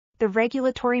The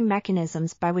regulatory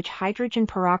mechanisms by which hydrogen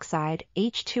peroxide,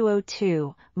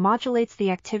 H2O2, modulates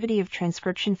the activity of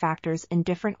transcription factors in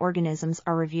different organisms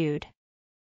are reviewed.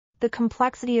 The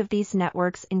complexity of these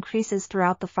networks increases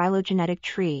throughout the phylogenetic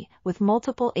tree, with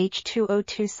multiple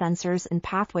H2O2 sensors and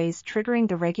pathways triggering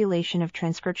the regulation of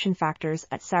transcription factors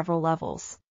at several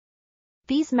levels.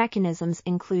 These mechanisms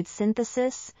include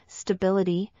synthesis,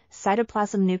 stability,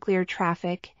 cytoplasm nuclear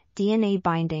traffic, DNA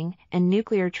binding, and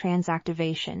nuclear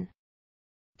transactivation.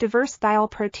 Diverse thiol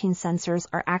protein sensors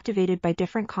are activated by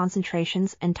different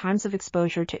concentrations and times of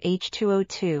exposure to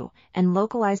H2O2, and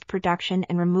localized production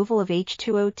and removal of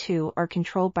H2O2 are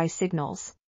controlled by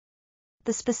signals.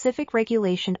 The specific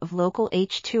regulation of local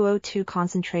H2O2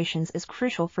 concentrations is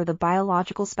crucial for the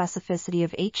biological specificity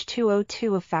of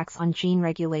H2O2 effects on gene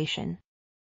regulation.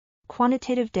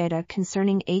 Quantitative data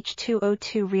concerning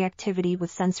H2O2 reactivity with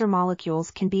sensor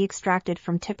molecules can be extracted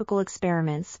from typical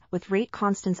experiments, with rate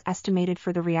constants estimated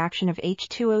for the reaction of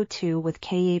H2O2 with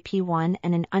KAP1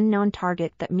 and an unknown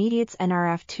target that mediates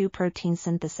NRF2 protein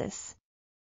synthesis.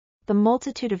 The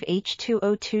multitude of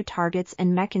H2O2 targets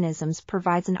and mechanisms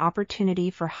provides an opportunity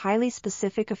for highly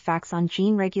specific effects on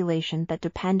gene regulation that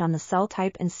depend on the cell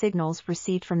type and signals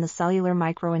received from the cellular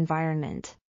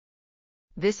microenvironment.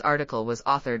 This article was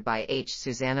authored by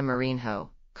Susana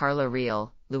Marinho, Carla,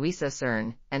 Luísa,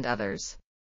 Cyrne, and others.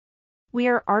 We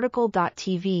are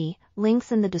RTCLTV,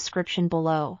 links in the description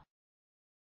below.